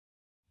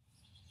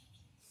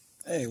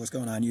Hey, what's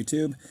going on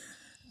YouTube?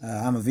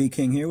 I'm a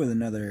V-King here with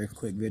another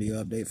quick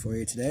video update for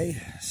you today.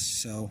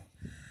 So,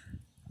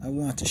 I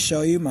want to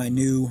show you my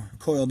new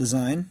coil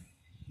design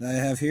that I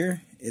have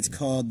here. It's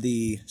called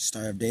the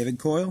Star of David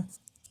coil.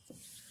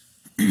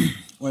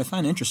 What I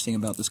find interesting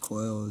about this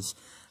coil is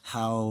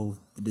how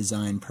the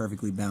design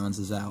perfectly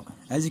balances out.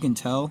 As you can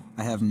tell,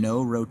 I have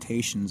no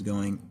rotations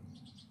going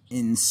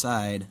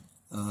inside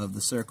of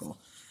the circle.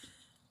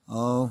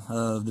 All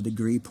of the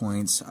degree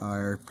points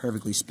are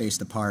perfectly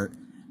spaced apart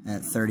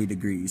at 30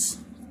 degrees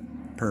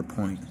per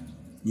point.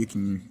 You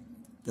can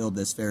build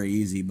this very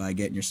easy by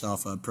getting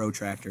yourself a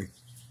protractor.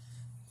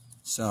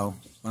 So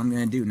what I'm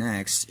going to do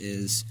next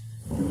is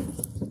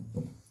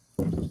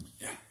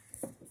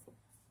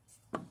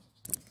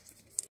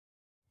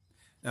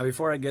Now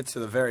before I get to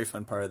the very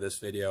fun part of this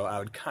video, I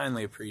would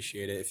kindly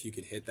appreciate it if you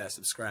could hit that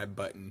subscribe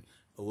button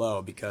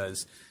below,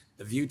 because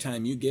the view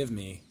time you give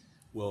me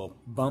will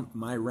bump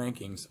my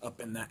rankings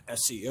up in that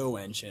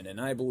SEO engine, and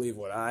I believe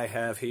what I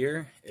have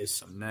here is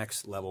some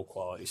next level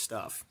quality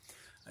stuff.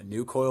 A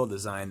new coil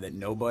design that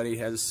nobody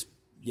has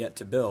yet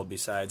to build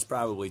besides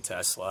probably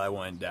Tesla, I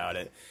wouldn't doubt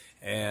it,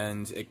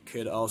 and it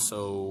could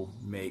also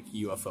make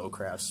UFO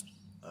crafts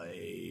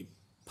a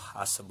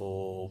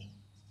possible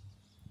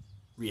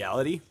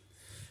reality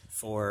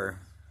for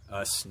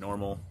us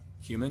normal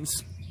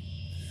humans.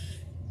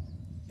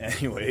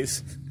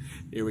 Anyways,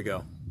 here we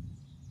go.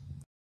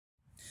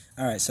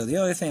 Alright, so the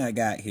other thing I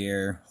got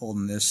here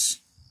holding this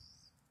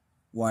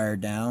wire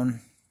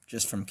down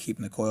just from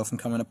keeping the coil from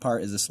coming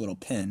apart is this little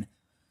pin.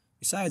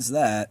 Besides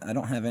that, I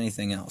don't have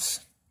anything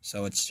else.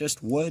 So it's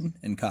just wood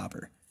and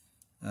copper.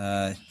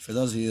 For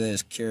those of you that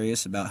is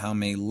curious about how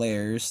many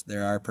layers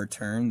there are per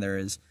turn, there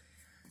is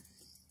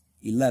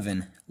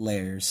 11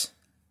 layers.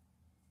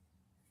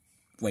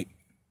 Wait.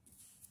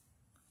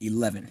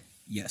 11.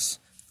 Yes.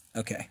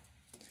 Okay.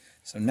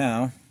 So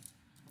now,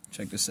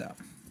 check this out.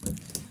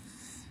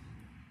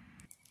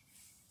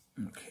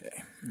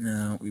 Okay,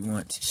 now we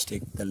want to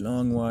stick the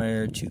long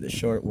wire to the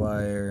short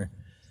wire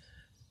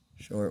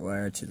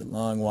to the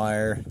long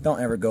wire.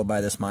 Don't ever go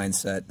by this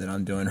mindset that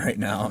I'm doing right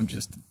now. I'm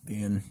just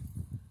being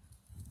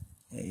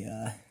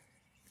a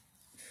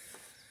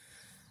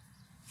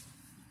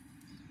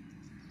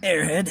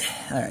airhead.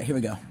 Alright, here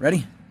we go.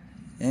 Ready?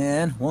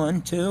 And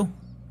 1, 2.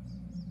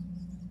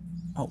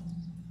 Oh.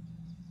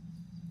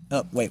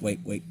 Oh, wait.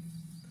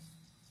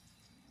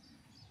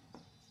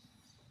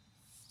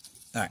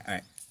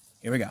 Alright.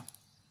 Here we go.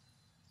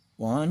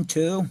 1,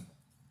 2.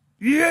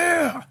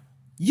 Yeah!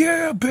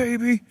 Yeah,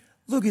 baby!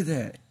 Look at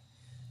that.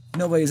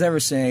 Nobody's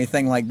ever seen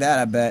anything like that,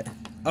 I bet.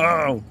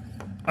 Oh!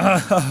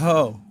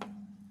 Oh!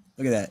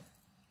 Look at that.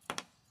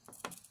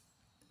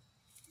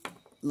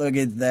 Look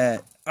at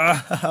that.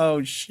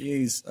 Oh,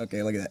 jeez.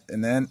 Okay, look at that.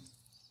 And then...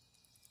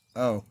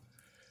 Oh.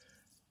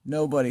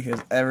 Nobody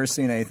has ever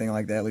seen anything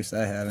like that. At least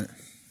I haven't.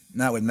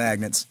 Not with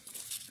magnets.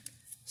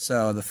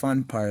 So, the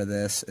fun part of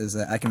this is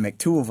that I can make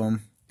 2 of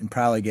them and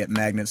probably get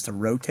magnets to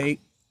rotate,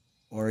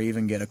 or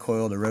even get a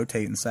coil to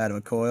rotate inside of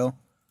a coil.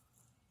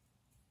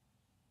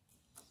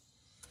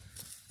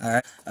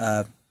 Alright,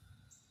 I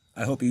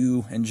hope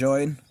you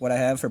enjoyed what I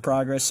have for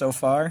progress so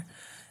far,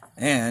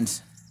 and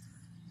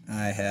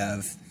I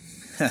have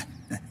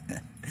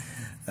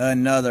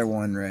another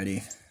one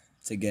ready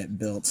to get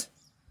built.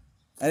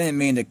 I didn't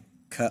mean to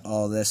cut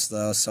all this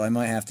though, so I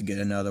might have to get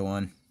another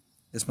one.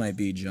 This might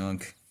be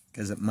junk,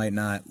 because it might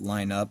not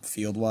line up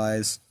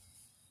field-wise.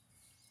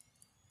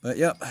 But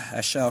yep,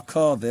 I shall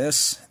call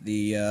this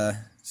the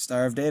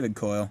Star of David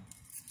coil.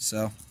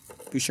 So,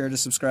 be sure to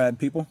subscribe,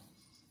 people.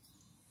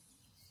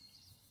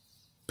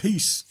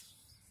 Peace.